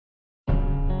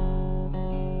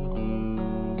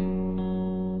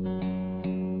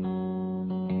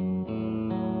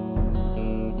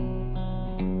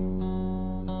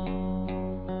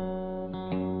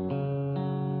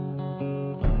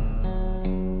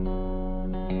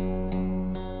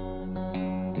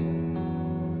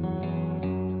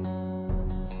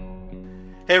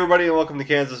Hey everybody and welcome to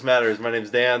Kansas Matters. My name's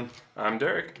Dan. I'm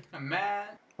Derek. I'm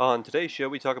Matt. On today's show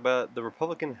we talk about the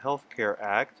Republican Health Care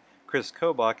Act. Chris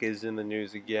Kobach is in the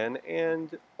news again,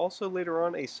 and also later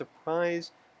on a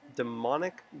surprise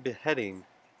demonic beheading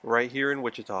right here in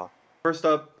Wichita. First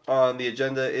up on the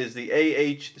agenda is the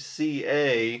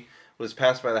AHCA was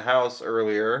passed by the House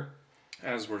earlier.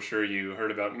 As we're sure you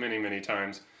heard about many, many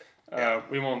times. Yeah.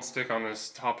 We won't stick on this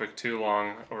topic too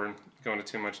long or go into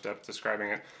too much depth describing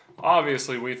it.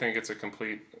 Obviously, we think it's a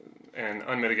complete and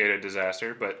unmitigated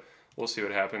disaster, but we'll see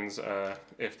what happens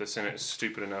if the Senate is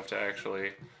stupid enough to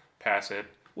actually pass it.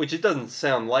 Which it doesn't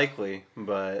sound likely,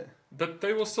 but... But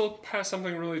they will still pass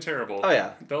something really terrible. Oh,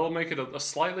 yeah. They'll make it a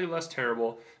slightly less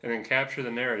terrible and then capture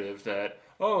the narrative that,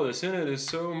 oh, the Senate is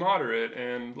so moderate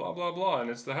and blah, blah, blah, and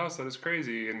it's the House that is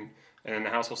crazy, and the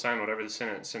House will sign whatever the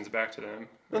Senate sends back to them.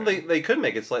 Well, they could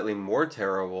make it slightly more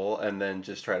terrible and then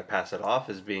just try to pass it off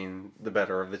as being the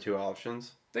better of the two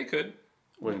options. They could.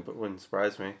 Wouldn't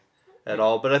surprise me at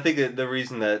all. But I think that the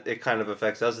reason that it kind of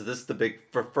affects us is this is the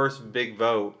first big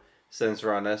vote since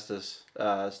Ron Estes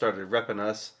started repping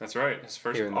us. That's right. His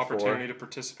first opportunity to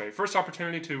participate. First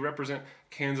opportunity to represent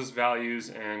Kansas values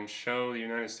and show the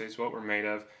United States what we're made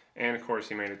of. And, of course,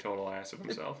 he made a total ass of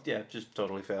himself. Just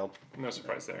totally failed. No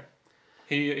surprise there.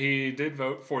 He did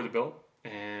vote for the bill,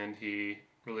 and he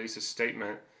released a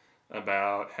statement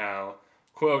about how,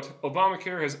 quote,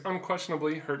 Obamacare has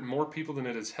unquestionably hurt more people than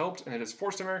it has helped, and it has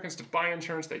forced Americans to buy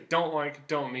insurance they don't like,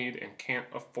 don't need, and can't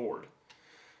afford.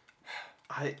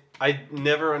 I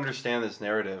never understand this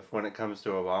narrative when it comes to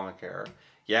Obamacare.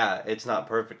 Yeah, it's not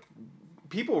perfect.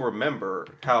 People remember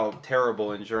how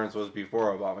terrible insurance was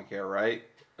before Obamacare, right?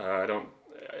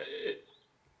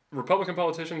 Republican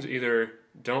politicians either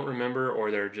don't remember or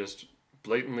they're just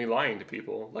blatantly lying to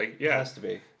people. Like, yeah, it has to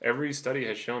be. Every study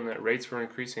has shown that rates were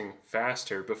increasing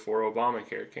faster before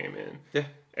Obamacare came in. Yeah.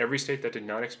 Every state that did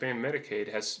not expand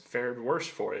Medicaid has fared worse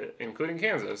for it, including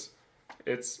Kansas.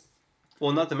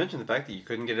 Well, not to mention the fact that you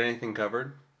couldn't get anything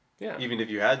covered. Yeah. Even if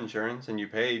you had insurance and you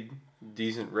paid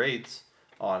decent rates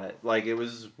on it. Like, it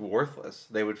was worthless.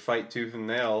 They would fight tooth and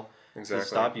nail to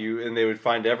stop you, and they would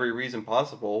find every reason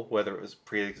possible, whether it was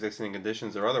pre-existing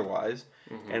conditions or otherwise.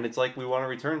 Mm-hmm. And it's like, we want to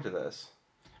return to this.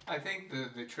 I think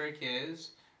the trick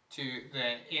is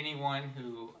that anyone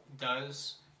who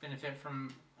does benefit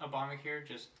from Obamacare,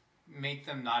 just make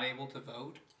them not able to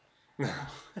vote.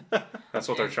 That's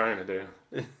what they're trying to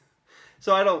do.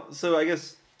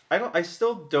 I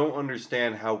still don't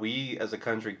understand how we as a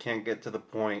country can't get to the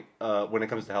point when it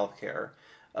comes to healthcare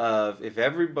of if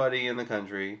everybody in the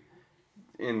country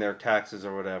in their taxes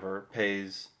or whatever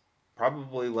pays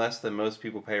probably less than most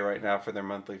people pay right now for their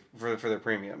monthly for their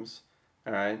premiums,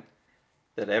 all right?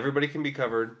 That everybody can be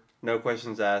covered, no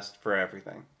questions asked for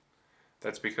everything.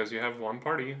 That's because you have one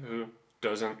party who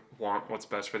doesn't want what's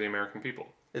best for the American people.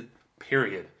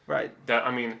 Period. Right.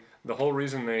 The whole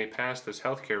reason they passed this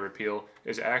healthcare repeal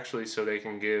is actually so they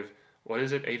can give,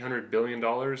 $800 billion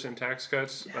in tax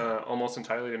cuts, almost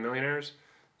entirely to millionaires?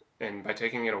 And by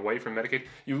taking it away from Medicaid,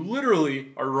 you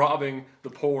literally are robbing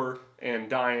the poor and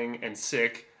dying and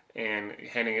sick and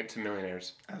handing it to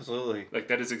millionaires. Absolutely. Like,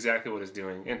 that is exactly what it's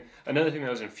doing. And another thing that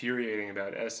was infuriating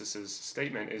about Estes'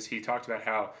 statement is he talked about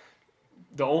how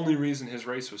the only reason his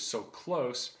race was so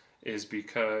close is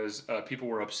because people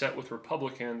were upset with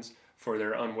Republicans for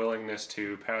their unwillingness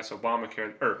to pass the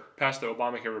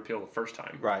Obamacare repeal the first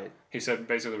time. Right. He said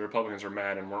basically Republicans were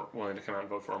mad and weren't willing to come out and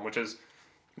vote for him, which is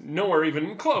nowhere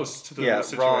even close to the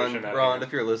situation. Ron,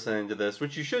 if you're listening to this,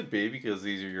 which you should be because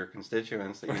these are your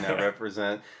constituents that you now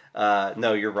represent,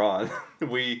 no, you're wrong.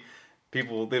 The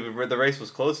race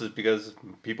was closest because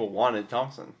people wanted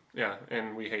Thompson. Yeah,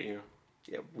 and we hate you.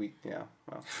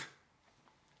 Well,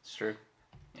 it's true.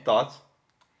 Yeah. Thoughts?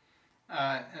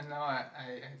 No,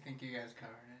 I think you guys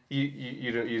covered it.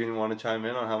 You didn't want to chime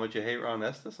in on how much you hate Ron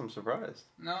Estes? I'm surprised.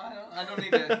 No, I don't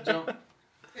need to jump.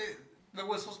 The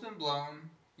whistle's been blown.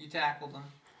 You tackled him.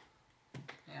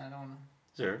 Yeah, I don't know.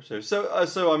 Sure.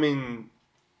 So I mean,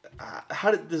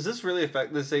 does this really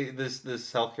affect this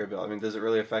healthcare bill? I mean, does it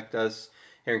really affect us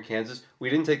here in Kansas?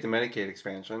 We didn't take the Medicaid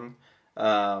expansion. So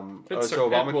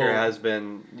Obamacare has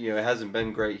been, it hasn't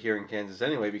been great here in Kansas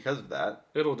anyway because of that.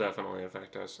 It'll definitely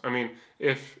affect us. I mean,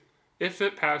 if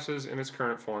it passes in its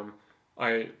current form,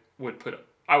 I would bet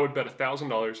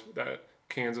 $1,000 that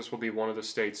Kansas will be one of the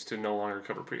states to no longer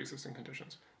cover pre-existing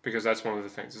conditions, because that's one of the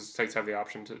things. The states have the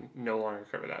option to no longer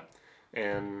cover that,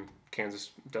 and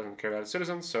Kansas doesn't care about its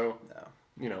citizens, so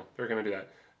they're going to do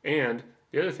that. And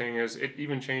the other thing is, it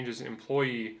even changes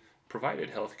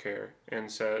employee-provided health care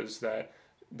and says that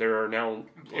there are now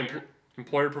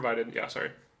employer-provided. Yeah,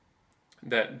 sorry.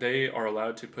 that they are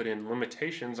allowed to put in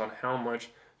limitations on how much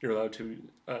you're allowed to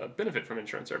benefit from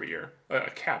insurance every year, a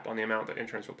cap on the amount that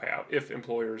insurance will pay out if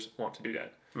employers want to do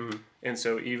that. Mm-hmm. And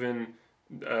so even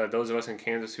those of us in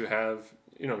Kansas who have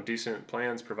decent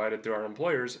plans provided through our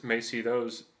employers may see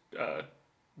those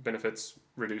benefits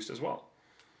reduced as well.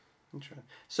 Interesting.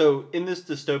 So in this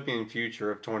dystopian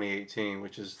future of 2018,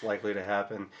 which is likely to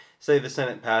happen, say the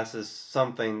Senate passes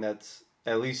something that's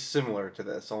at least similar to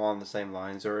this, along the same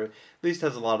lines, or at least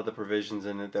has a lot of the provisions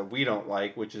in it that we don't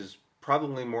like, which is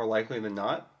probably more likely than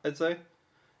not, I'd say,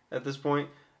 at this point.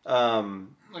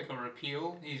 Like a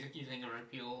repeal? You think a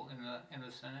repeal in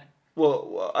the Senate?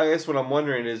 Well, I guess what I'm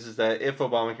wondering is that if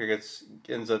Obamacare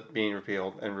ends up being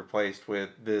repealed and replaced with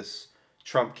this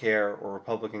Trump care or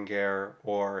Republican care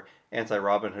or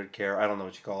anti-Robin Hood care, I don't know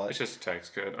what you call it. It's just a tax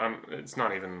code. It's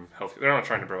not even health. They're not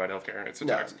trying to provide health care. It's a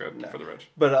tax code for the rich.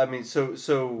 But I mean,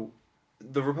 so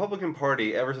the Republican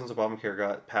Party, ever since Obamacare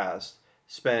got passed,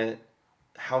 spent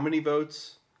how many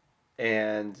votes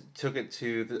and took it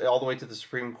to all the way to the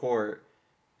Supreme Court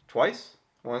twice?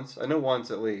 Once? I know once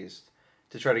at least,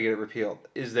 to try to get it repealed.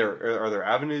 Are there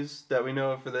avenues that we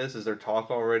know of for this? Is there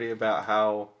talk already about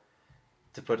how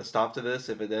to put a stop to this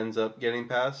if it ends up getting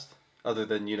passed, other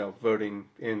than voting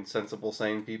in sensible,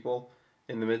 sane people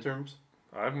in the midterms?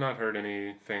 I've not heard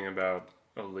anything about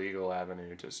a legal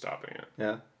avenue to stopping it.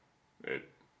 Yeah.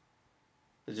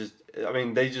 It's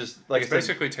like it's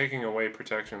basically taking away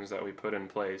protections that we put in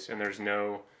place, and there's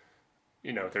no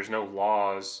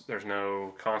laws, there's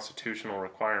no constitutional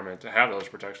requirement to have those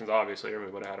protections. Obviously,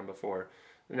 everybody would have had them before.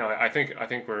 I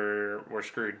think we're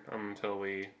screwed until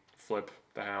we flip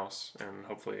the House and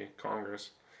hopefully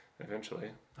Congress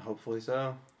eventually. Hopefully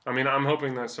so. I mean, I'm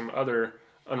hoping that some other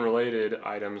unrelated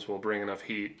items will bring enough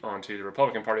heat onto the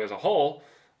Republican Party as a whole,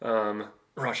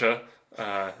 Russia,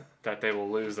 that they will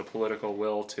lose the political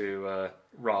will to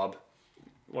rob,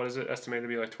 what is it, estimated to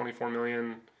be like 24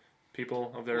 million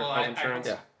people of their health insurance?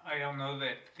 I don't know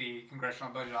that the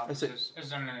Congressional Budget Office has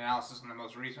done an analysis on the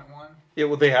most recent one. Yeah,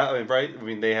 well, they have, right? I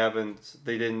mean, they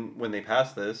didn't, when they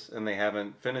passed this, and they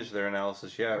haven't finished their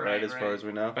analysis yet, right? As far as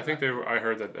we know. I think I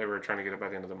heard that they were trying to get it by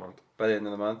the end of the month. By the end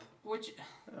of the month?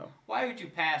 Why would you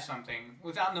pass something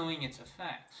without knowing its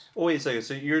effects? Oh, wait a second.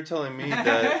 So you're telling me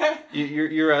that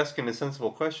you're asking a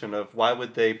sensible question of why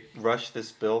would they rush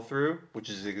this bill through, which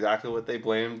is exactly what they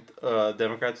blamed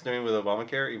Democrats doing with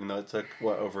Obamacare, even though it took,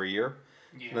 over a year?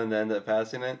 Yeah. And then they ended up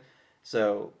passing it.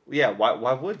 So, yeah,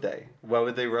 why would they? Why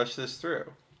would they rush this through?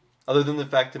 Other than the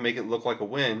fact to make it look like a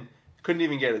win, couldn't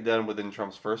even get it done within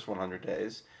Trump's first 100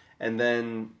 days. And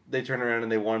then they turned around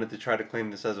and they wanted to try to claim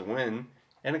this as a win,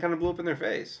 and it kind of blew up in their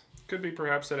face. Could be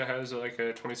perhaps that it has like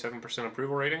a 27%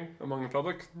 approval rating among the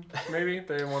public. Maybe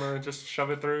they want to just shove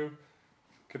it through,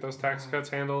 get those tax cuts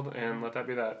handled, and let that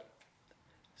be that.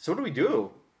 So what do we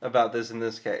do about this in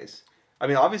this case? I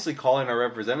mean, obviously calling our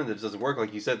representatives doesn't work.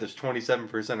 Like you said, there's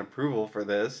 27% approval for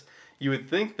this. You would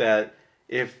think that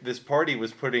if this party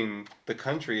was putting the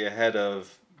country ahead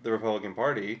of the Republican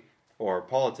Party or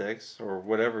politics or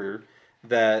whatever,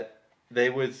 that they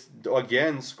would,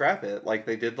 again, scrap it like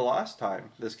they did the last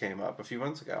time this came up a few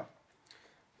months ago.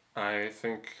 I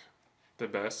think the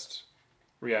best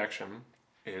reaction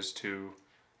is to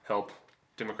help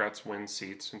Democrats win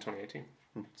seats in 2018.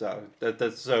 So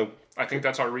that's so. I think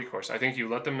that's our recourse. I think you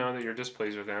let them know that you're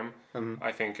displeased with them. Mm-hmm.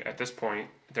 I think at this point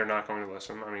they're not going to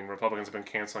listen. I mean, Republicans have been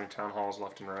canceling town halls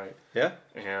left and right. Yeah.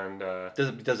 And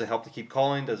does it help to keep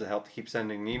calling? Does it help to keep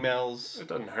sending emails? It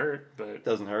doesn't hurt, but it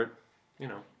doesn't hurt.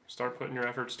 Start putting your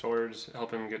efforts towards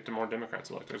helping get more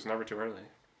Democrats elected. It's never too early.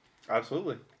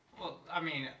 Absolutely. Well, I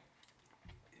mean,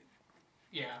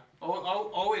 yeah.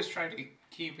 Always try to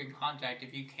keep in contact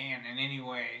if you can in any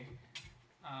way.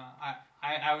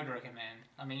 I would recommend.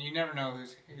 I mean, you never know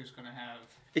who's going to have.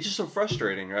 It's just so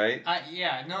frustrating, right?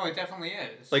 Yeah, no, it definitely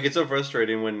is. Like, it's so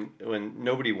frustrating when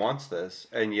nobody wants this,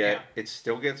 and yet it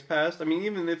still gets passed. I mean,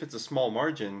 even if it's a small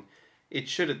margin, it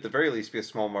should at the very least be a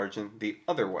small margin the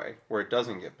other way, where it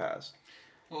doesn't get passed.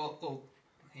 Well,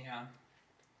 yeah.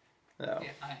 No.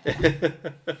 Yeah,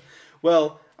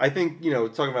 well, I think,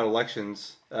 talking about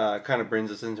elections kind of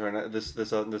brings us into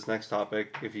this next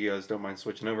topic, if you guys don't mind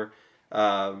switching over.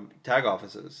 Tag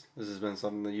offices. This has been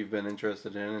something that you've been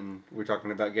interested in, and we're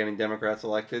talking about getting Democrats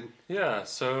elected. Yeah,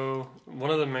 so one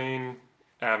of the main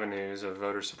avenues of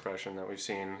voter suppression that we've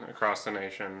seen across the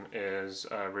nation is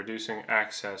reducing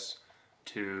access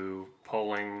to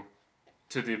polling,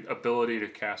 to the ability to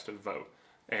cast a vote.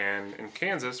 And in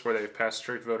Kansas, where they've passed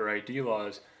strict voter ID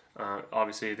laws,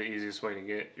 obviously the easiest way to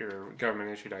get your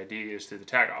government-issued ID is through the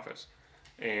tag office.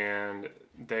 And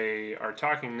they are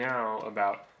talking now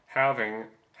about having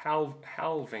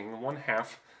halving one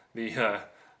half the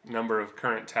number of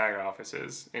current tag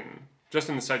offices in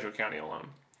the Sedgwick County alone,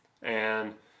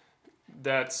 and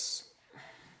that's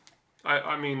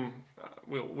I mean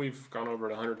we've gone over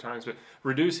it 100 times, but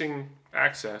reducing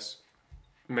access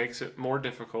makes it more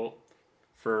difficult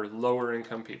for lower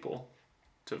income people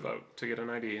to vote, to get an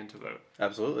ID and to vote.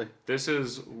 Absolutely. This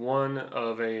is one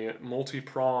of a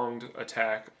multi-pronged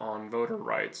attack on voter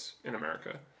rights in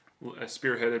America,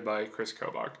 spearheaded by Chris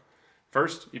Kobach.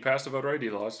 First, you pass the voter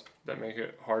ID laws that make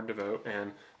it hard to vote,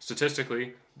 and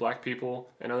statistically, black people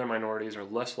and other minorities are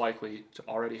less likely to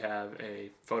already have a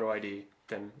photo ID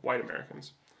than white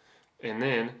Americans. And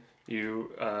then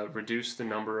you reduce the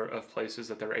number of places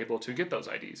that they're able to get those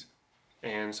IDs.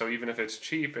 And so even if it's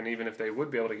cheap, and even if they would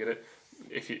be able to get it,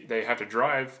 they have to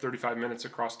drive 35 minutes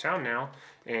across town now,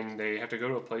 and they have to go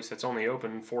to a place that's only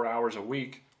open 4 hours a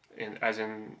week, and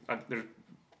there's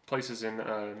places in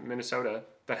Minnesota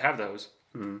that have those,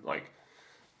 and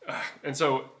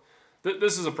so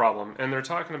this is a problem. And they're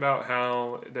talking about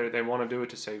how they want to do it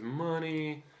to save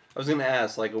money. I was gonna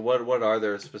ask, like, what are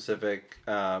their specific,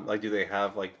 like, do they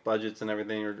have like budgets and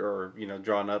everything, or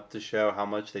drawn up to show how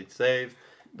much they'd save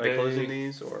by closing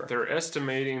these, or they're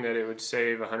estimating that it would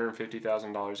save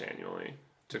 $150,000 annually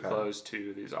to close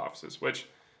 2 of these offices, which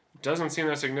doesn't seem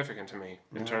that significant to me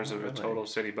in terms of a total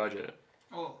city budget.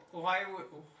 Well, why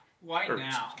or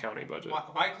now? County budget.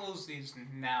 Why close these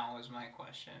now is my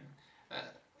question.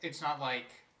 It's not like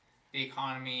the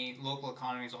local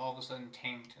economy is all of a sudden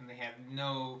tanked and they have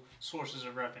no sources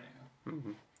of revenue.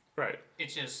 Mm-hmm. Right.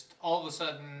 It's just all of a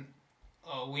sudden,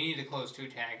 we need to close 2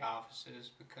 tag offices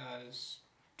because...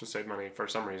 to save money for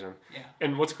some reason. Yeah.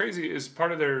 And what's crazy is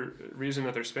part of their reason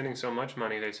that they're spending so much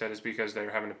money, they said, is because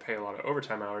they're having to pay a lot of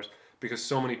overtime hours because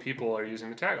so many people are using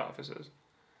the tag offices.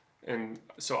 And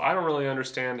so I don't really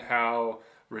understand how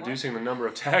reducing the number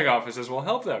of tag offices will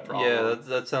help that problem. Yeah,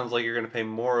 that sounds like you're going to pay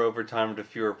more overtime to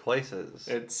fewer places.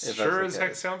 It sure as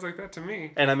heck sounds like that to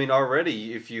me. And I mean,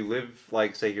 already, if you live,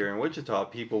 like, say, here in Wichita,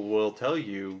 people will tell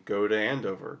you, go to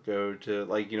Andover, go to,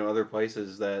 like, other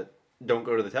places that don't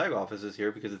go to the tag offices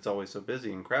here because it's always so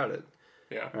busy and crowded.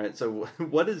 Yeah. Right. So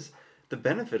what is the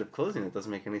benefit of closing it?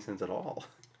 Doesn't make any sense at all.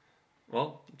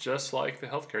 Well, just like the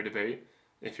healthcare debate,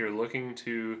 if you're looking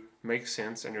to make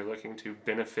sense and you're looking to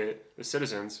benefit the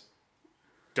citizens,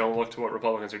 don't look to what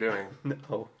Republicans are doing.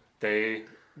 No.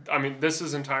 This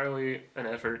is entirely an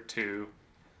effort to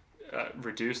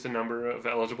reduce the number of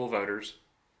eligible voters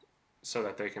so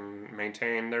that they can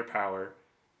maintain their power,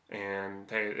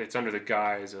 and it's under the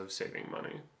guise of saving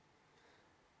money.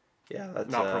 Yeah,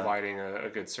 that's not providing a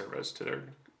good service to their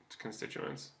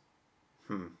constituents.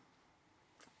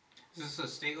 Is this a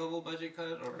state level budget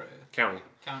cut or a county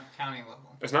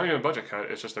level? It's not even a budget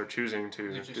cut. It's just they're choosing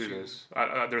to do this.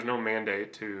 There's no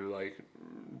mandate to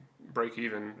break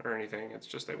even or anything. It's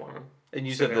just they want to. And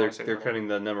you said they're cutting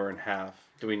the number in half.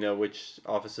 Do we know which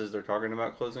offices they're talking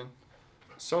about closing?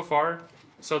 So far,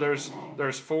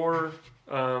 there's 4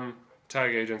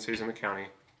 tag agencies in the county.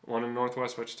 One in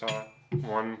Northwest Wichita,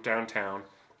 one downtown,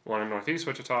 one in Northeast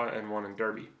Wichita, and one in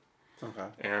Derby. Okay.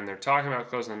 And they're talking about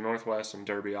closing the Northwest and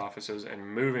Derby offices and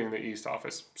moving the East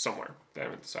office somewhere. They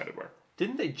haven't decided where.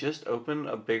 Didn't they just open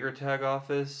a bigger tag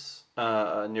office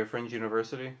near Fringe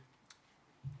University?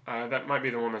 That might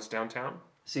be the one that's downtown.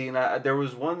 See, and there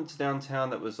was one that's downtown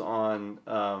that was on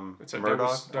it's at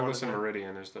Murdoch. Douglas and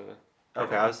Meridian is the...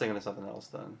 Okay, I was thinking of something else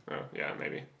then. Oh, yeah,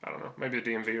 maybe. I don't know. Maybe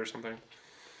the DMV or something.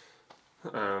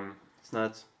 It's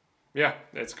nuts. Yeah,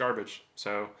 it's garbage.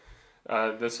 So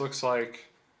this looks like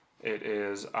it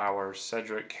is our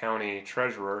Sedgwick County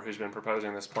treasurer who's been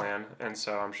proposing this plan, and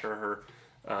so I'm sure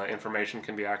her information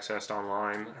can be accessed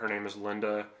online. Her name is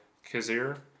Linda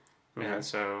Kizier, and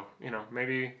so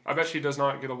maybe I bet she does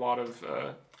not get a lot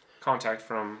of contact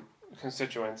from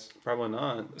constituents. Probably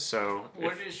not. So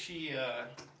where does she?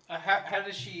 How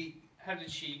did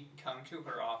she come to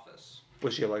her office?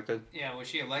 Was she elected? Yeah, was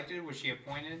she elected? Was she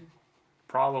appointed?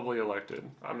 Probably elected.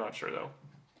 I'm not sure though.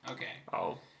 Okay.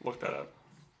 I'll look that up.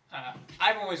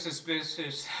 I'm always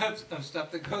suspicious of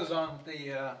stuff that goes on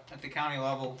at the county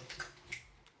level.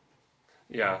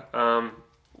 Yeah,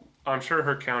 I'm sure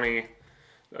her county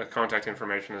contact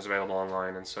information is available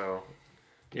online, and so,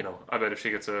 I bet if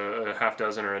she gets a half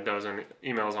dozen or a dozen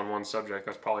emails on one subject,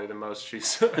 that's probably the most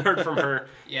she's heard from her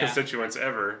constituents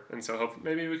ever. And so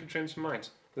maybe we can change some minds.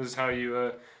 This is how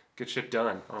you get shit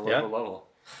done on a local level.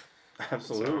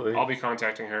 Absolutely. So I'll be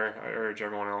contacting her. I urge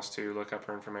everyone else to look up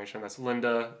her information. That's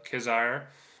Linda Kizier.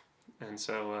 And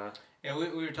so... yeah, we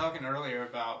were talking earlier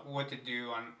about what to do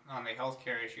on the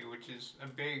healthcare issue, which is a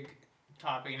big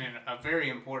topic and a very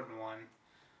important one.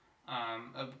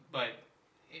 But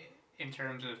in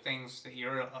terms of things that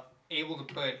you're able to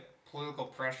put political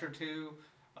pressure to,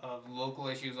 of local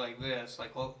issues like this,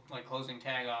 like closing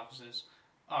tag offices,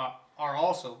 are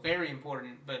also very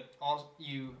important. But also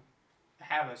you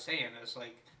have a say in this.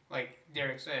 Like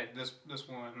Derek said, this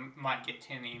woman might get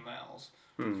 10 emails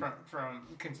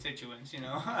from constituents.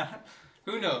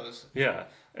 Who knows? Yeah.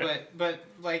 But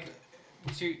like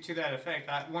to that effect,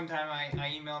 one time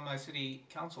I emailed my city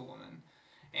councilwoman,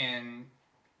 and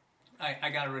I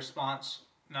got a response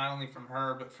not only from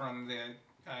her but from the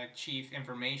chief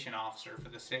information officer for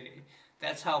the city.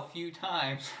 That's how few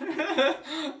times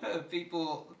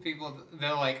people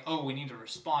they're like, oh, we need to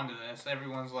respond to this.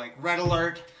 Everyone's like, red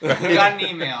alert, we got an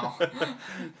email.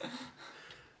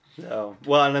 No.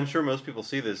 Well, and I'm sure most people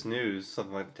see this news,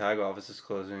 something like the tag office is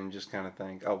closing, and just kind of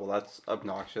think, oh, well, that's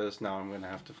obnoxious. Now I'm going to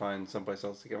have to find someplace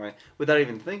else to get my... Without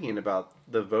even thinking about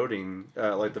the voting,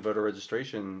 like the voter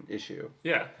registration issue.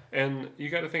 Yeah, and you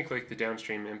got to think like the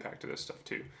downstream impact of this stuff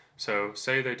too. So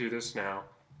say they do this now,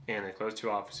 and they close 2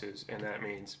 offices, and that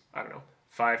means, I don't know,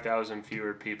 5,000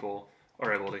 fewer people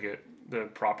are able to get the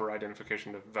proper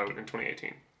identification to vote in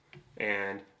 2018.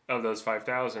 And of those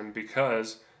 5,000,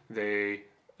 because they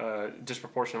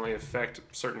disproportionately affect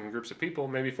certain groups of people,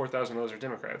 maybe 4,000 of those are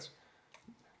Democrats.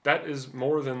 That is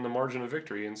more than the margin of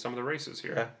victory in some of the races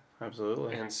here. Yeah,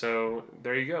 absolutely. And so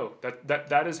there you go.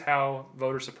 That is how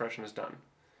voter suppression is done.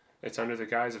 It's under the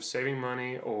guise of saving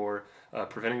money or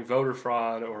preventing voter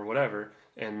fraud or whatever.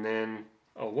 And then,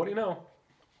 oh, what do you know?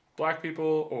 Black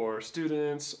people or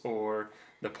students or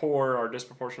the poor are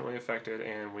disproportionately affected,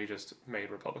 and we just made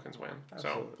Republicans win.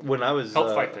 Absolutely. So when I was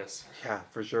help fight this. Yeah,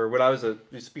 for sure. When I was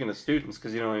speaking of students,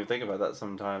 because you don't even think about that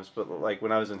sometimes, but like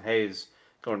when I was in Hayes,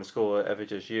 going to school at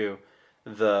FHSU,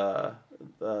 the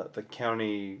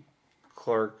county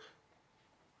clerk,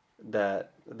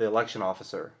 that the election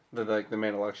officer, the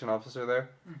main election officer there,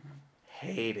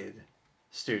 hated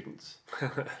students.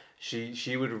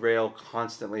 She would rail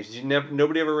constantly.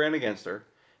 Nobody ever ran against her.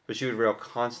 But she would rail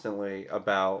constantly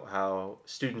about how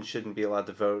students shouldn't be allowed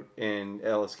to vote in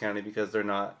Ellis County because they're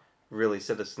not really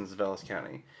citizens of Ellis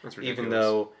County. That's ridiculous. Even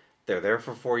though they're there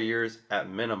for 4 years at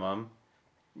minimum,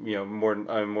 more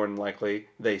than likely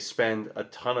they spend a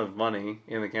ton of money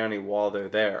in the county while they're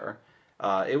there.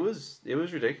 It was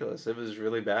ridiculous. It was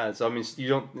really bad. So I mean,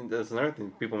 that's another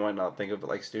thing people might not think of, it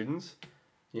like students.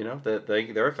 That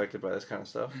they're affected by this kind of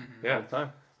stuff all the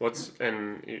time.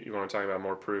 And you want to talk about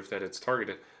more proof that it's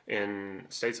targeted. In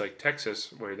states like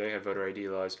Texas, where they have voter ID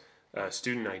laws,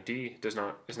 student ID is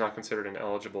not considered an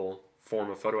eligible form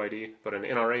of photo ID, but an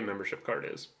NRA membership card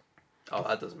is. Oh,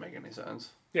 that doesn't make any sense.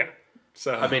 Yeah.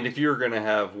 So I mean, if you're going to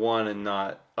have one and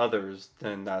not others,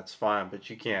 then that's fine, but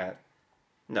you can't.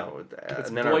 No, it's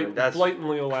that's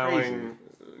blatantly allowing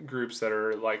groups that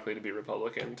are likely to be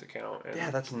Republican to count,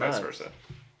 and that's vice nuts. versa.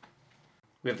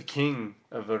 We have the king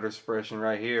of voter suppression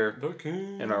right here The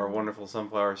king. in our wonderful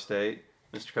Sunflower State,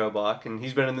 Mr. Kobach, and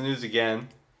he's been in the news again,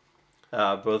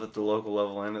 both at the local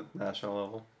level and at the national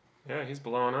level. Yeah, he's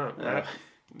blowing up. Matt,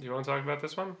 do you want to talk about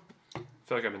this one? I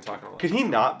feel like I've been talking a lot. Could he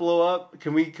not blow up?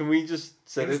 Can we just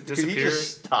say Just this? Could he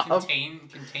just stop? Contain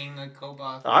the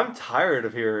Kobach. I'm tired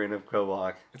of hearing of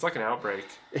Kobach. It's like an outbreak.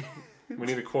 We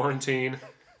need a quarantine.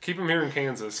 Keep him here in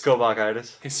Kansas.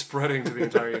 Kobachitis. He's spreading to the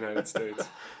entire United States.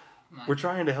 We're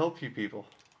trying to help you people.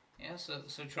 Yeah,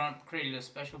 so Trump created a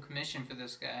special commission for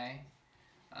this guy,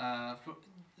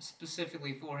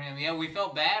 specifically for him. Yeah, we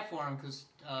felt bad for him because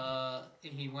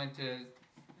he went to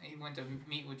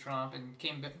meet with Trump and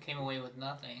came away with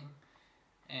nothing,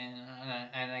 and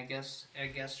I guess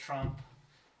Trump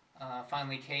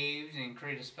finally caved and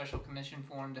created a special commission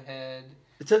for him to head.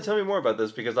 Tell me more about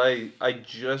this, because I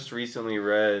just recently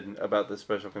read about this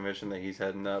special commission that he's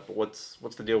heading up. What's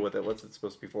the deal with it? What's it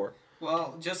supposed to be for?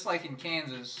 Well, just like in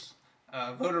Kansas,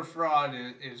 voter fraud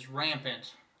is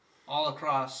rampant all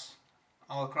across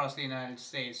the United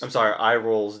States. I'm sorry, eye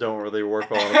rolls don't really work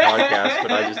well on a podcast,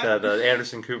 but I just had an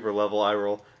Anderson Cooper level eye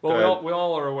roll. Well, we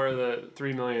all are aware that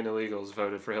 3 million illegals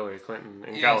voted for Hillary Clinton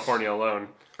in California alone.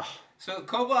 So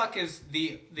Kobach is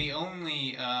the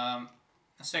only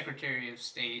Secretary of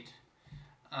State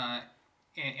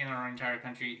in our entire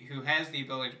country who has the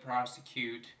ability to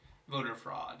prosecute voter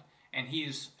fraud, and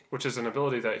which is an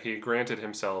ability that he granted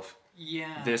himself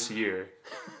this year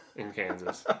in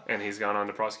Kansas, and he's gone on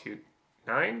to prosecute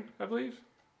 9, I believe.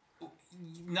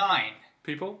 9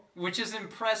 people, which is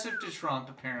impressive to Trump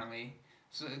apparently,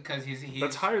 because he's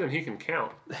that's higher than he can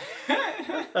count.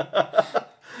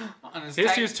 He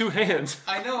has to use 2 hands.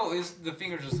 I know, the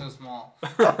fingers are so small.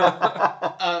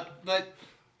 But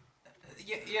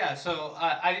yeah. So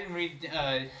I didn't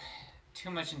read too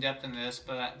much in depth in this,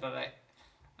 but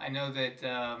I know that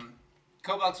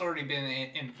Kobach's already been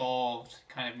involved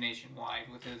kind of nationwide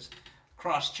with his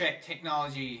cross-check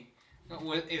technology.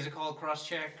 What is it called?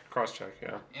 Cross-check? Cross-check,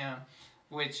 yeah. Yeah,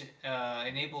 which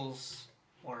enables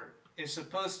or is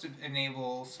supposed to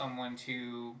enable someone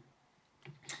to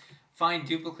find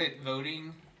duplicate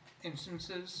voting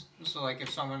instances. So, like if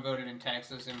someone voted in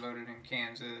Texas and voted in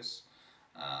Kansas,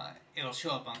 it'll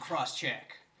show up on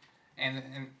cross-check.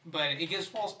 But it gives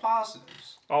false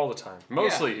positives. All the time.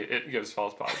 Mostly it gives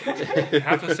false positives.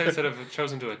 Half the states that have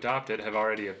chosen to adopt it have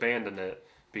already abandoned it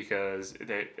because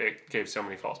it gave so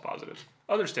many false positives.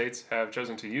 Other states have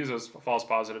chosen to use those false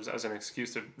positives as an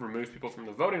excuse to remove people from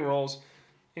the voting rolls,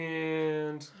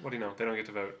 and what do you know? They don't get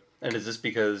to vote. And is this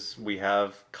because we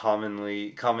have common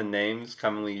names,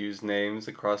 commonly used names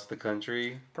across the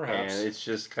country? Perhaps. And it's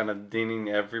just kind of dinging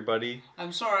everybody?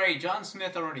 I'm sorry, John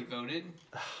Smith already voted.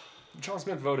 John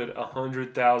Smith voted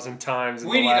 100,000 times in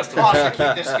We the need last to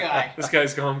prosecute this guy. This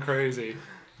guy's going crazy.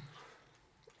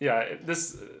 Yeah,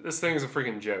 this thing is a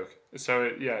freaking joke.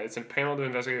 So, it's a panel to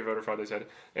investigate voter fraud, they said.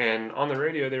 And on the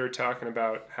radio, they were talking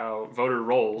about how voter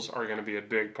rolls are going to be a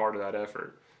big part of that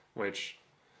effort. Which,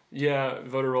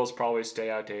 voter rolls probably stay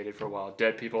outdated for a while.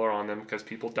 Dead people are on them because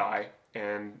people die.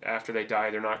 And after they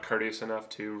die, they're not courteous enough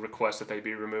to request that they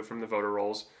be removed from the voter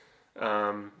rolls.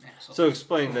 So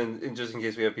explain then, just in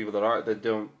case we have people that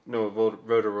don't know what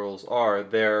voter rolls are.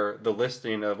 They're the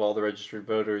listing of all the registered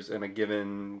voters in a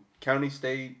given county,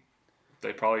 state.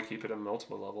 They probably keep it at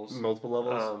multiple levels.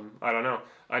 I don't know.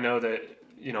 I know that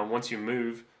once you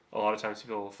move, a lot of times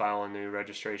people will file a new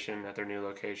registration at their new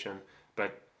location,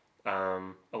 but a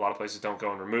lot of places don't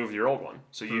go and remove your old one.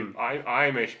 So I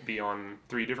may be on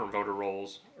 3 different voter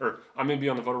rolls, or I may be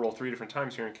on the voter roll 3 different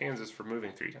times here in Kansas for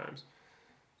moving 3 times.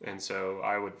 And so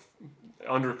I would,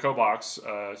 under Kobach's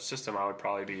system, I would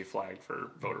probably be flagged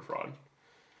for voter fraud.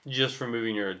 Just for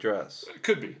moving your address?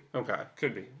 Could be. Okay.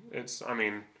 Could be.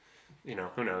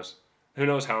 Who knows? Who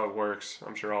knows how it works?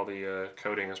 I'm sure all the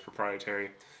coding is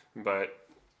proprietary. But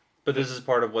this is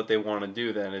part of what they want to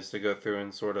do then, is to go through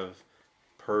and sort of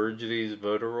purge these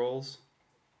voter rolls?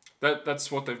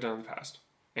 That's what they've done in the past.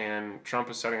 And Trump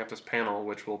is setting up this panel,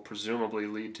 which will presumably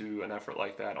lead to an effort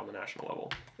like that on the national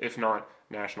level, if not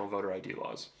national voter ID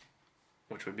laws,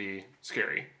 which would be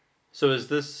scary. So is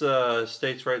this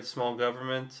states' rights small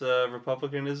government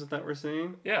Republicanism that we're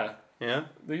seeing? Yeah. Yeah?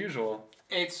 The usual.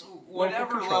 It's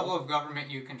whatever level of government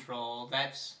you control,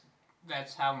 that's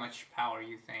how much power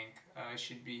you think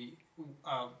should be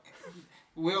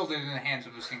wielded in the hands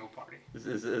of a single party.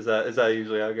 Is that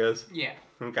usually how it goes? Yeah.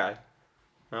 Okay.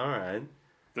 All right.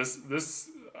 This is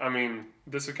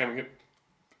kind of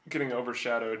getting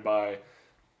overshadowed by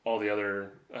all the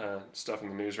other stuff in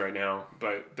the news right now,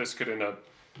 but this could end up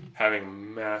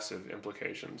having massive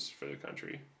implications for the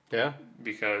country. Yeah.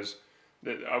 Because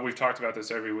we've talked about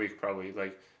this every week, probably.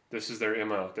 Like, this is their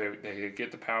MO. They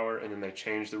get the power and then they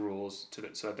change the rules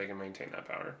so that they can maintain that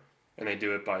power. And they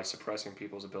do it by suppressing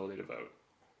people's ability to vote.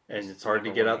 And it's hard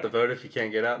to get out the vote if you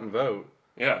can't get out and vote.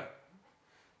 Yeah.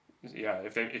 Yeah,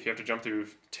 if you have to jump through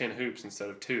 10 hoops instead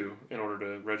of 2 in order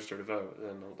to register to vote,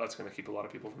 then that's going to keep a lot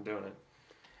of people from doing it.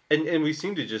 And we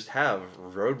seem to just have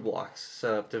roadblocks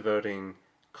set up to voting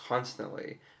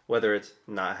constantly, whether it's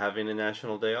not having a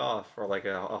national day off or like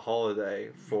a holiday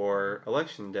for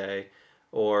election day,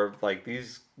 or like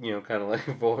these kind of like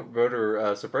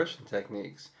voter suppression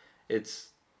techniques. It's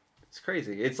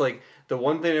crazy. It's like the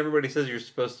one thing everybody says you're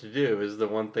supposed to do is the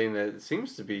one thing that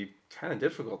seems to be kind of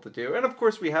difficult to do. And of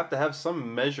course we have to have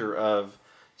some measure of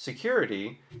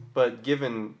security, but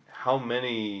given how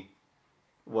many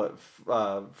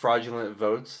fraudulent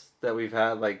votes that we've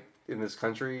had like in this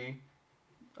country,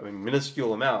 I mean,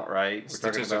 minuscule amount, right?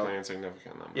 Statistically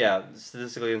insignificant number. Yeah,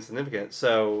 statistically insignificant.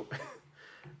 So,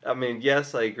 I mean,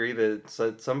 yes, I agree that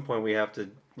at some point we have to,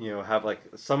 have like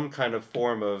some kind of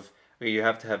form of, you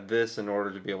have to have this in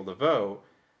order to be able to vote.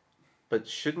 But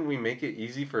shouldn't we make it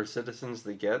easy for citizens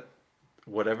to get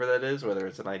whatever that is, whether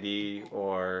it's an ID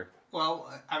or...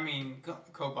 Well, I mean,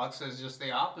 Kobach says just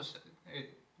the opposite.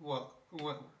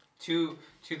 To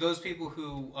those people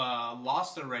who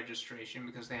lost their registration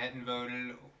because they hadn't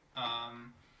voted,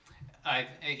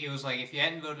 it was like if you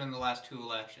hadn't voted in the last 2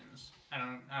 elections. I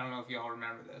don't know if y'all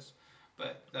remember this,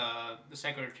 but the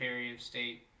Secretary of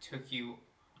State took you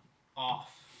off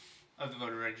of the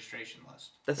voter registration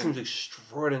list. That seems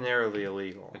extraordinarily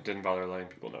illegal. It didn't bother letting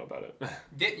people know about it.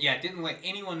 Didn't let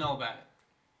anyone know about it.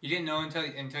 You didn't know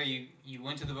until you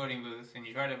went to the voting booth and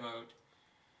you tried to vote.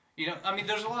 I mean,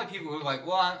 there's a lot of people who are like,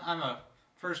 well, I'm a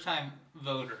first-time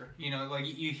voter. Like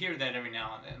you hear that every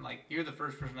now and then. Like, you're the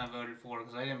first person I voted for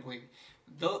because I didn't believe.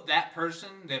 That person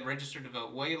that registered to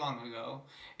vote way long ago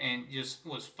and just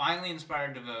was finally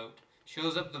inspired to vote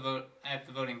shows up at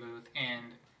the voting booth,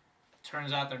 and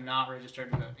turns out they're not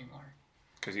registered to vote anymore.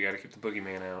 Because you got to keep the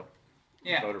boogeyman out.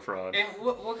 Yeah. Voter fraud. And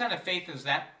what kind of faith does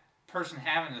that person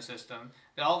have in the system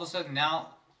that all of a sudden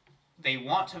now they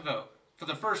want to vote for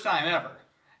the first time ever,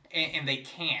 and they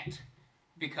can't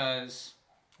because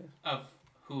of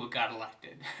who got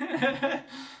elected?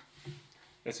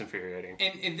 It's infuriating.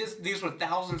 And these were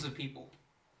thousands of people,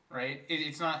 right?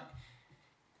 It's not.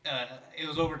 It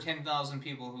was over 10,000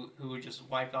 people who were just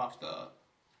wiped off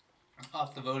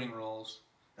the voting rolls.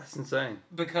 That's insane.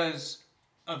 Because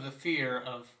of the fear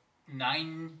of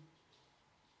 9.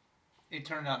 It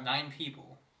turned out 9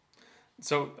 people.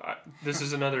 So this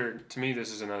is another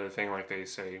thing. Like, they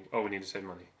say, oh, we need to save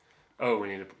money. Oh, we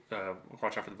need to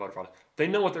watch out for the voter fraud. They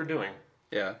know what they're doing.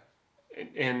 Yeah.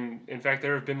 And in fact,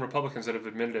 there have been Republicans that have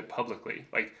admitted it publicly.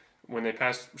 Like, when they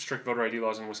passed strict voter ID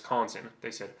laws in Wisconsin,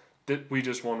 they said that we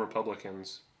just won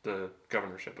Republicans the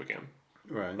governorship again.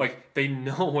 Right. Like, they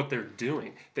know what they're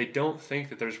doing. They don't think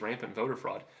that there's rampant voter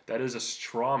fraud. That is a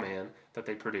straw man that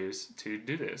they produce to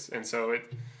do this. And so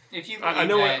if you believe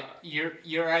that,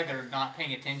 you're either not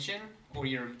paying attention or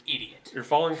you're an idiot. You're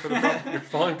falling for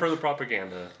the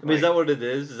propaganda. I mean, is that what it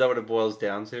is? Is that what it boils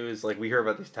down to? Is like we hear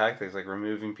about these tactics, like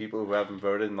removing people who haven't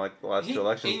voted in like the last 2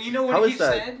 elections. And you know what he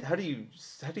said? How do you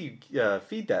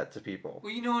feed that to people?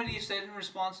 Well, you know what he said in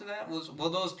response to that was, well,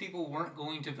 those people weren't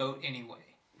going to vote anyway.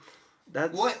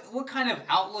 That's what kind of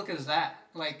outlook is that?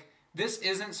 Like, this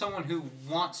isn't someone who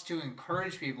wants to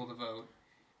encourage people to vote.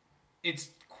 It's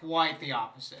quite the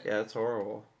opposite. Yeah, it's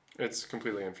horrible. It's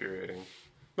completely infuriating.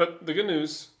 But the good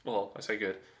news, well, I say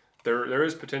good, there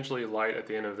is potentially light at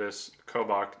the end of this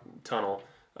Kobach tunnel.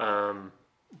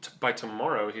 By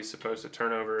tomorrow, he's supposed to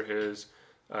turn over his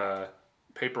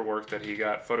paperwork that he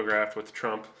got photographed with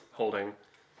Trump holding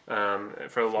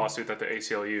for the lawsuit that the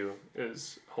ACLU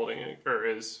is holding or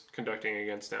is conducting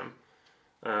against him,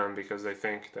 because they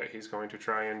think that he's going to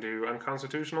try and do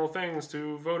unconstitutional things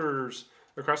to voters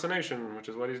across the nation, which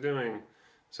is what he's doing.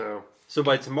 So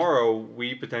by tomorrow,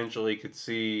 we potentially could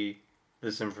see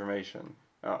this information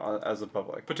as a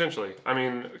public. Potentially. I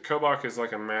mean, Kobach is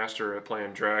like a master at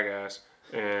playing drag ass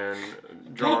and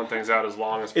drawing things out as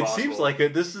long as possible. It seems like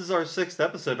it. This is our 6th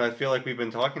episode, and I feel like we've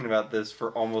been talking about this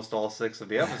for almost all 6 of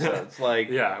the episodes. Like,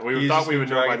 yeah, we thought we would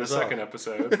know by the second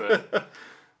episode, but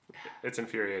it's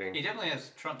infuriating. He definitely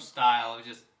has Trump's style.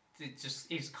 Just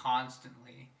he's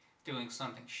constantly doing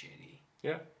something shitty.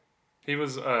 Yeah. He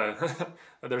was,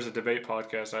 there's a debate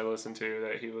podcast I listened to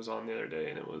that he was on the other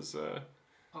day, and it was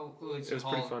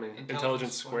pretty funny.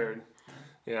 Intelligence Squared.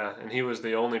 Yeah, and he was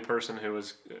the only person who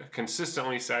was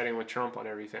consistently siding with Trump on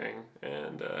everything,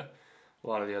 and a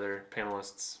lot of the other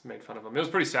panelists made fun of him. It was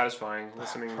pretty satisfying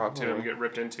listening to him get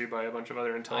ripped into by a bunch of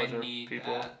other intelligent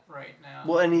people. That right now.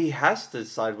 Well, and he has to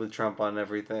side with Trump on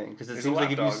everything, because it seems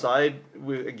like if you side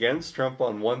against Trump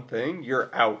on one thing, you're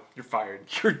out. You're fired.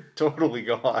 You're totally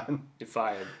gone. You're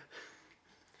fired.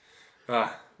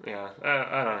 Yeah,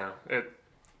 I don't know.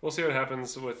 We'll see what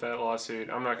happens with that lawsuit.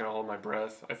 I'm not going to hold my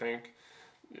breath. I think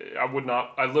I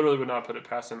literally would not put it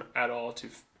past him at all to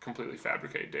completely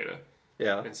fabricate data.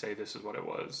 Yeah. And say this is what it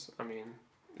was. I mean,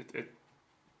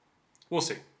 we'll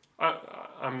see.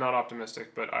 I'm not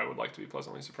optimistic, but I would like to be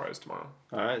pleasantly surprised tomorrow.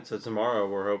 All right, so tomorrow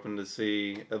we're hoping to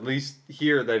see, at least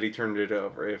hear that he turned it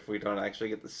over, if we don't actually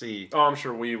get to see. Oh, I'm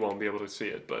sure we won't be able to see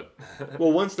it, but...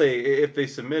 Well, if they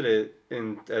submit it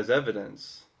as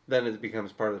evidence, then it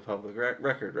becomes part of the public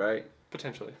record, right?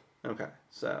 Potentially. Okay,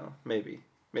 so maybe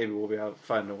we'll be able to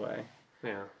find a way.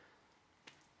 Yeah.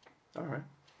 All right.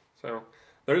 So...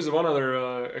 There's one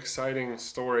other exciting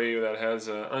story that has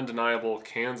an undeniable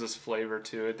Kansas flavor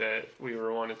to it that we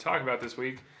were wanting to talk about this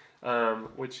week,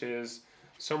 which is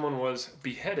someone was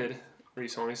beheaded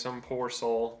recently. Some poor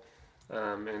soul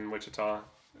in Wichita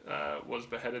was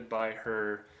beheaded by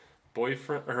her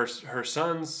boyfriend, or her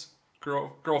son's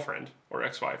girlfriend or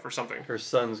ex-wife or something. Her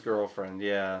son's girlfriend,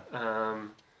 yeah.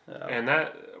 And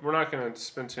that we're not going to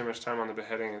spend too much time on the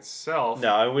beheading itself.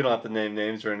 No, we don't have to name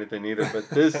names or anything either. But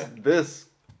this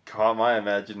caught my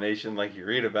imagination, like you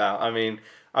read about. I mean,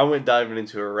 I went diving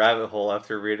into a rabbit hole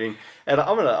after reading, and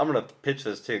I'm gonna pitch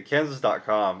this too.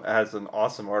 Kansas.com has an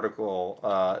awesome article.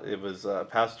 It was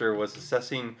pastor was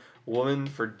assessing woman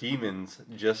for demons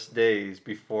just days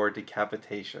before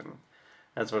decapitation.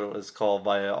 That's what it was called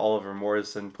by Oliver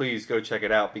Morrison. Please go check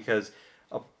it out, because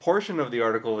a portion of the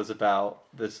article was about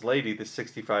this lady, this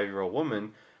 65-year-old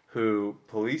woman, who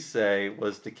police say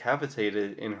was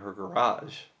decapitated in her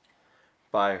garage.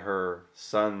 by her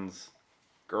son's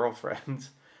girlfriend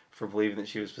for believing that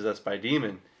she was possessed by a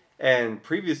demon. And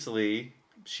previously,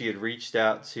 she had reached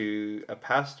out to a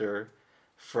pastor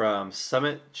from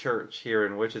Summit Church here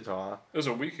in Wichita. It was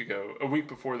a week ago, a week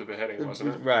before the beheading,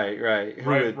 wasn't it? Right.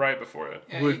 Right before it.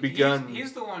 Yeah, who had begun-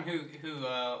 He's the one who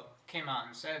came out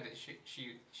and said that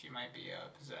she might be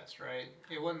possessed, right?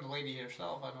 It wasn't the lady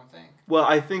herself, I don't think. Well,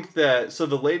 I think that so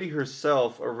the lady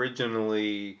herself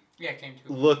originally Came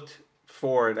to looked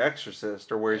for an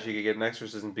exorcist or where Yeah. she could get an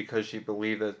exorcism because she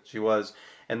believed that she was,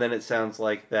 and then it sounds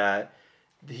like that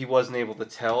he wasn't able to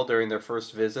tell during their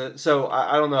first visit. So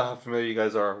I don't know how familiar you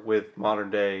guys are with modern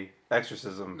day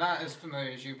exorcism. Not as familiar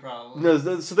as you probably. No,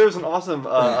 so there was an awesome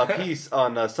a piece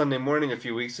on Sunday Morning a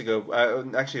few weeks ago.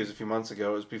 Actually, it was a few months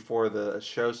ago. It was before the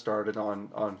show started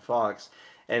on Fox,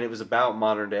 and it was about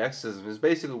modern day exorcism. It's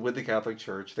basically with the Catholic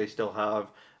Church, they still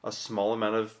have a small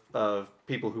amount of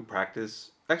people who practice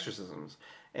exorcisms.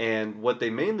 And what they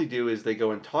mainly do is they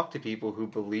go and talk to people who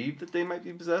believe that they might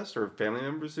be possessed or family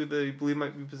members who they believe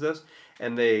might be possessed,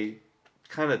 and they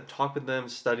kind of talk with them,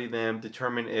 study them,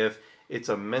 determine if it's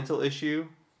a mental issue,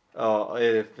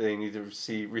 if they need to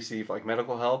receive like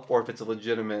medical help, or if it's a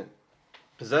legitimate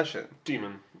possession.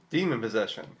 Demon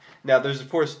possession. Now, there's of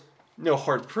course no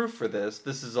hard proof for this.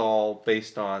 This is all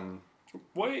based on...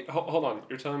 Wait, hold on.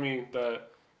 You're telling me that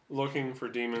looking for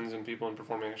demons in people and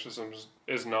performing exorcisms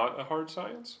is not a hard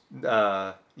science?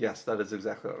 Yes, that is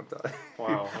exactly what I'm telling.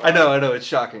 Wow. I know, it's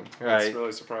shocking, right? It's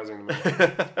really surprising to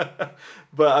me.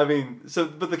 But I mean,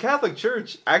 but the Catholic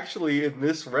Church actually in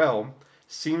this realm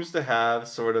seems to have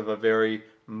sort of a very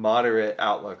moderate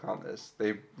outlook on this.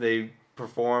 They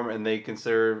perform and they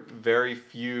consider very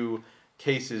few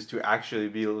cases to actually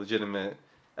be legitimate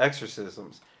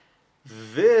exorcisms.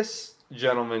 This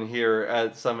gentleman here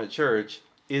at Summit Church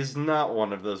is not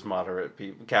one of those moderate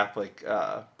Catholic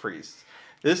priests.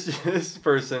 This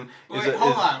person Wait, is.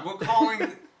 hold on.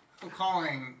 We're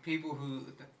calling people who.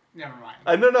 Never mind.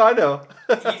 I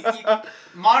know.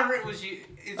 Moderate was you.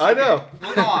 It's I know.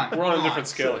 We'll go on. We're on a different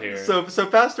scale here. So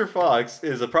Pastor Fox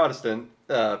is a Protestant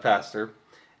pastor,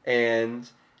 and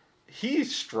he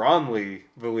strongly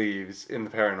believes in the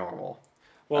paranormal.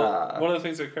 Well, one of the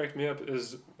things that cracked me up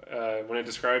is when it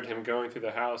described him going through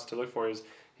the house to look for is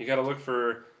you got to look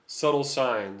for subtle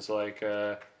signs like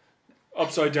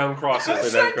upside down crosses.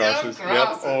 Upside down crosses.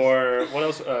 crosses. Or what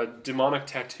else? Demonic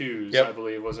tattoos, Yep. I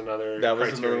believe, was another. That was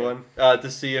criteria. another one.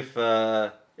 To see if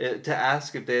to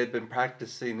ask if they had been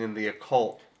practicing in the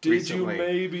occult. Did recently. you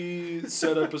maybe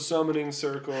set up a summoning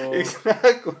circle?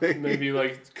 Exactly. Maybe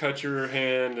like cut your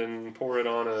hand and pour it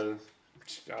on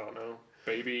I don't know,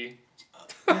 baby.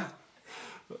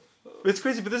 It's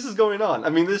crazy, but this is going on. I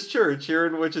mean, this church here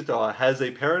in Wichita has a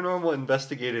paranormal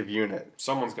investigative unit.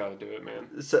 Someone's got to do it,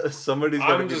 man. So somebody's got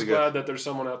to I'm be just the guy. glad that there's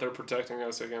someone out there protecting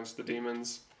us against the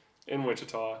demons in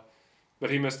Wichita.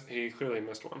 But he clearly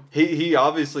missed one. He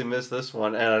obviously missed this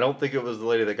one, and I don't think it was the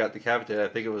lady that got decapitated. I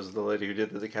think it was the lady who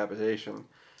did the decapitation.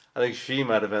 I think she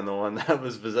might have been the one that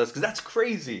was possessed, because that's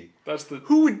crazy.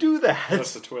 Who would do that?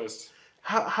 That's the twist.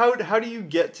 How do you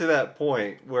get to that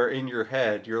point where in your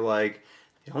head you're like,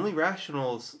 the only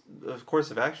rational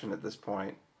course of action at this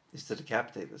point is to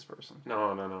decapitate this person?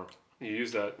 No. You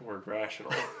use that word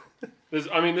rational.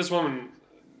 This woman,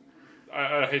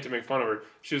 I hate to make fun of her.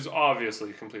 She was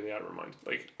obviously completely out of her mind.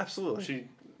 Like, Absolutely.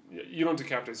 you don't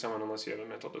decapitate someone unless you have a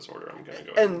mental disorder. I'm gonna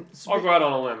go. And I'll go out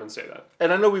on a limb and say that.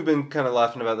 And I know we've been kind of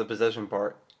laughing about the possession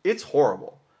part. It's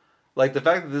horrible. Like, the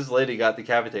fact that this lady got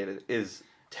decapitated is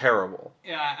terrible.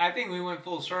 Yeah, I think we went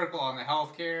full circle on the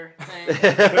healthcare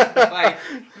thing. Like,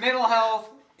 mental health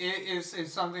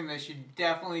is something that should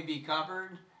definitely be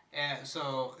covered,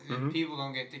 so people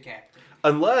don't get decapitated.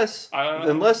 Unless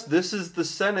this is the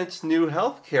Senate's new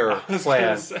healthcare I was plan.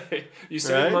 gonna say you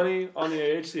save Right? money on the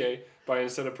AHCA by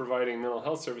instead of providing mental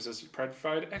health services, you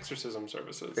provide exorcism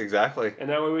services. Exactly. And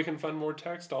that way we can fund more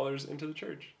tax dollars into the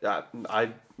church.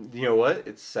 You know what?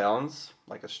 It sounds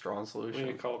like a strong We solution.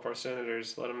 need to call up our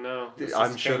senators, let them know. This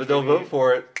I'm is sure that campaign they'll vote need.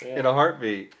 for it Yeah. in a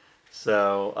heartbeat.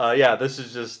 So this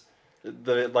is just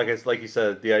like you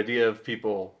said, the idea of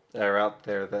people that are out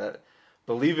there that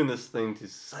believe in this thing to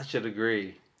such a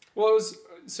degree. Well, it was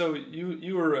so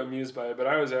you were amused by it, but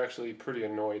I was actually pretty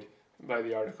annoyed by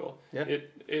the article. Yeah.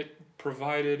 It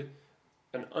provided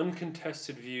an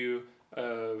uncontested view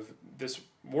of this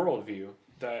worldview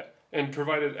and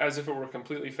provided as if it were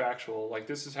completely factual. Like,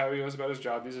 this is how he goes about his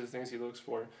job. These are the things he looks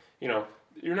for.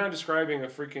 You're not describing a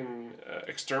freaking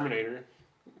exterminator,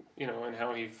 and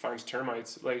how he finds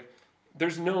termites. Like,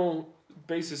 there's no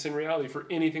basis in reality for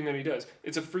anything that he does.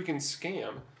 It's a freaking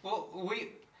scam. Well,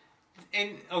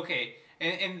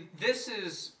 and this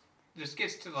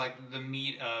gets to like the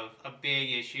meat of a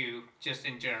big issue just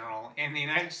in general in the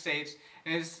United States,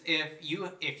 is if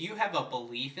you have a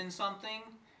belief in something,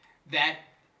 that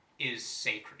is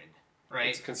sacred, right?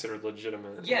 It's considered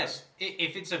legitimate. Yes,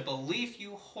 if it's a belief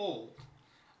you hold,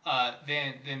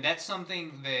 then that's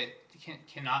something that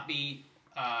cannot be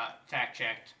fact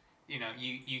checked.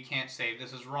 You can't say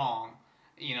this is wrong.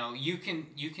 You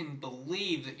can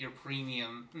believe that your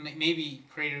premium, maybe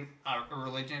create a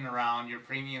religion around your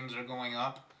premiums are going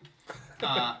up,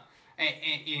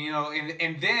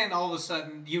 and then all of a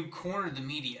sudden you corner the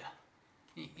media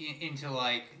into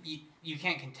like you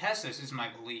can't contest this. Is my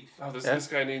belief. Oh, this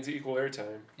guy needs equal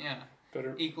airtime. Yeah.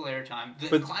 Better. Equal airtime.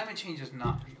 But climate change is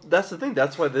not real. That's the thing.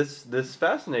 That's why this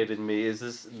fascinated me. Is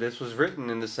this was written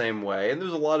in the same way, and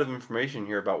there's a lot of information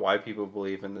here about why people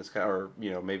believe in this kind, or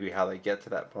maybe how they get to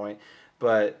that point.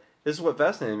 But this is what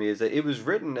fascinated me, is that it was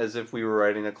written as if we were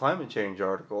writing a climate change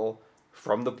article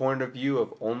from the point of view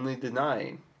of only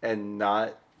denying and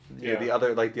not the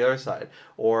other side,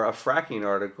 or a fracking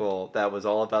article that was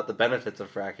all about the benefits of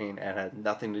fracking and had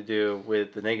nothing to do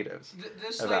with the negatives.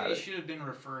 This lady should have been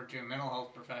referred to a mental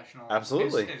health professional.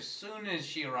 Absolutely. As soon as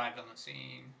she arrived on the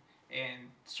scene and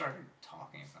started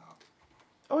talking about.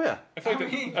 Oh yeah. I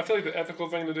feel like the ethical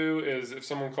thing to do is, if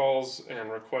someone calls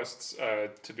and requests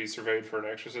to be surveyed for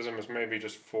an exorcism, is maybe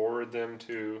just forward them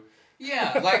to.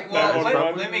 Yeah, like,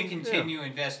 well, let me continue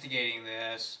investigating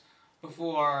this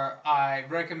before I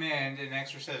recommend an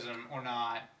exorcism or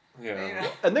not.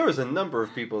 Yeah. And there was a number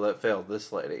of people that failed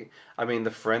this lady. I mean, the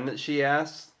friend that she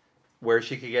asked where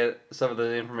she could get some of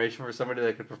the information for somebody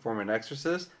that could perform an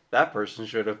exorcist, that person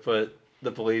should have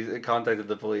contacted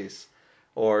the police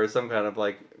or some kind of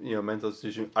mental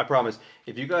institution. I promise,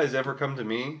 if you guys ever come to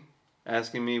me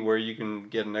asking me where you can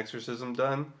get an exorcism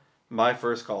done, my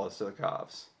first call is to the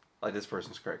cops. Like, this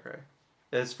person's cray-cray.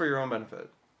 It's for your own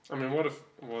benefit. I mean, what if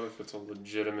it's a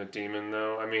legitimate demon,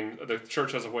 though? I mean, the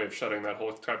church has a way of shutting that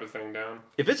whole type of thing down.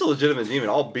 If it's a legitimate demon,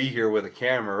 I'll be here with a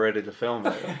camera ready to film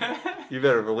it. You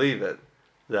better believe it.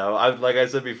 So, like I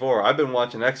said before, I've been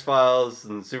watching X-Files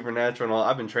and Supernatural and all.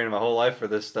 I've been training my whole life for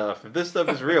this stuff. If this stuff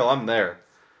is real, I'm there.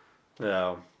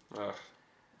 So,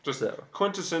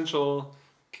 Quintessential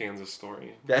Kansas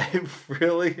story. That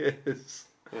really is.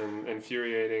 And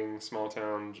infuriating small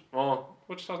town. Well,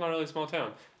 Wichita's not really a small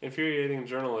town. Infuriating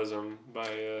journalism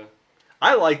by.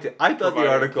 I liked it. I thought the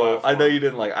article. Platform. I know you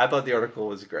didn't like. I thought the article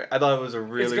was great. I thought it was a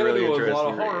really, really interesting. It's gonna do a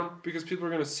lot of harm because people are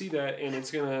gonna see that, and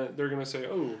they're gonna say,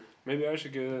 "Oh, maybe I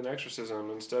should get an exorcism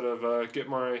instead of get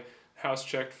my house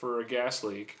checked for a gas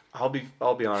leak." I'll be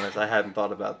honest. I hadn't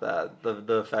thought about that.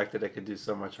 The fact that it could do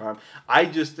so much harm. I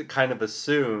just kind of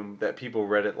assumed that people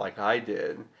read it like I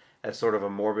did, as sort of a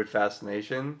morbid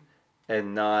fascination,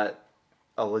 and not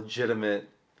a legitimate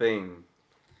thing.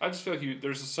 I just feel like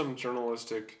there's some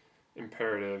journalistic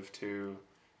imperative to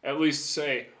at least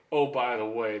say, "Oh, by the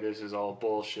way, this is all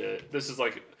bullshit. This is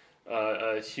like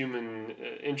a human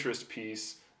interest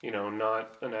piece,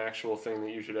 not an actual thing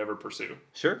that you should ever pursue."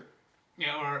 Sure.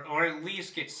 Yeah, or at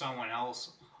least get someone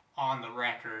else on the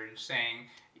record saying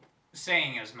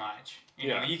as much.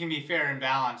 You can be fair and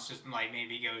balanced. Just like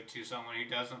maybe go to someone who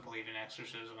doesn't believe in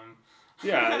exorcism.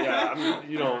 Yeah. I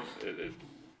mean, you don't.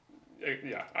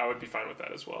 I would be fine with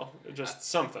that as well. Just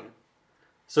something.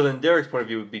 So then, Derek's point of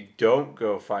view would be: don't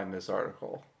go find this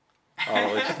article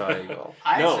on Wichita Eagle.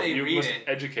 I say you read must it.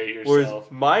 educate yourself.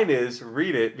 Whereas mine is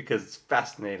read it because it's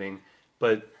fascinating.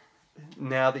 But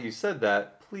now that you said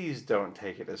that, please don't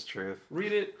take it as truth.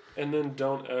 Read it and then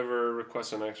don't ever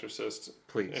request an exorcist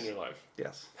Please. in your life.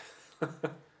 Yes.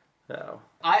 No.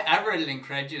 I read it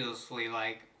incredulously,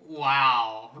 like,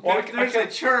 wow. Well, There's a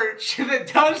church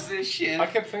that does this shit. I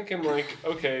kept thinking, like,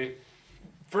 okay,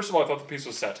 first of all, I thought the piece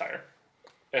was satire.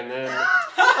 And then,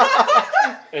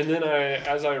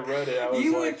 as I read it, I was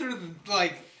You like... went through,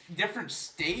 like, different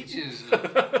stages.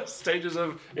 stages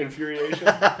of infuriation.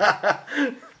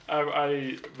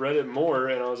 I read it more,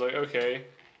 and I was like, okay,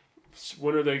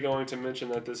 when are they going to mention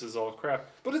that this is all crap?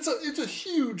 But it's a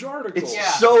huge article.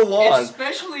 It's so long.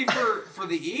 Especially for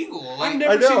the Eagle. Like, I've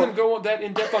never seen them go that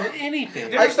in depth on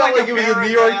anything. I felt like it was a New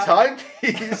York Times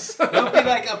piece. There'll be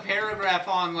like a paragraph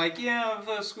on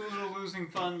the schools are losing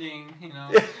funding,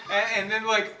 and then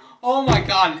like, oh my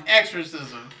god, an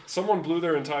exorcism. Someone blew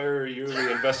their entire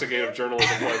yearly investigative journalism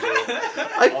budget.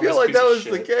 I feel like that was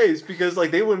the case because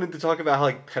they went in to talk about how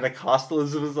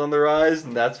Pentecostalism is on the rise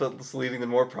and that's what's leading to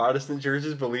more Protestant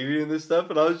churches believing in this stuff,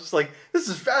 and I was just like, this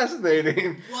is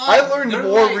fascinating. Well, I learned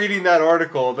more reading that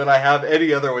article than I have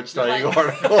any other Wichita Eagle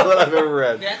article that I've ever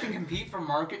read. They have to compete for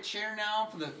market share now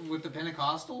with the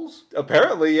Pentecostals?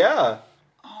 Apparently, yeah.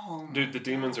 Oh Oh, my Dude, the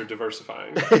demons are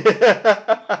diversifying.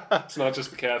 I'm It's not just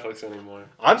the Catholics anymore.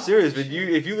 serious, but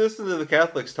if you listen to the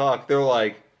Catholics talk, they're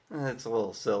like, it's a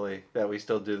little silly that we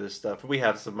still do this stuff. We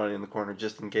have some money in the corner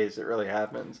just in case it really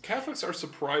happens. Catholics are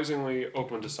surprisingly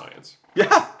open to science.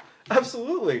 Yeah,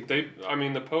 absolutely.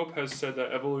 The Pope has said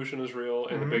that evolution is real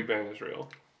and Mhm. the Big Bang is real.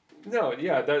 No,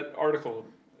 yeah, that article,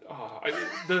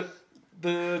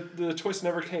 the choice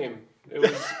never came. It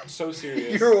was so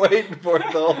serious. You're waiting for it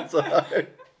the whole time.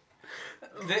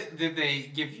 Did they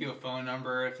give you a phone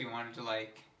number if you wanted to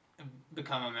like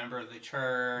become a member of the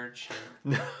church?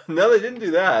 No, they didn't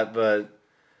do that, but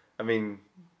I mean,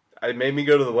 it made me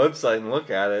go to the website and look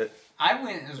at it. I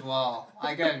went as well.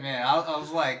 I gotta admit, I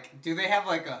was like, do they have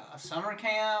like a summer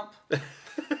camp?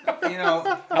 You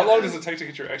know, How long does it take to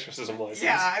get your exorcism license?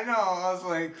 Yeah, I know. I was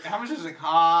like, how much does it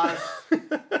cost?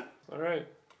 All right.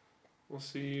 We'll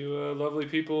see you, lovely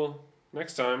people,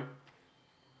 next time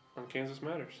on Kansas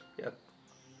Matters.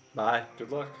 Bye.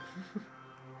 Good luck.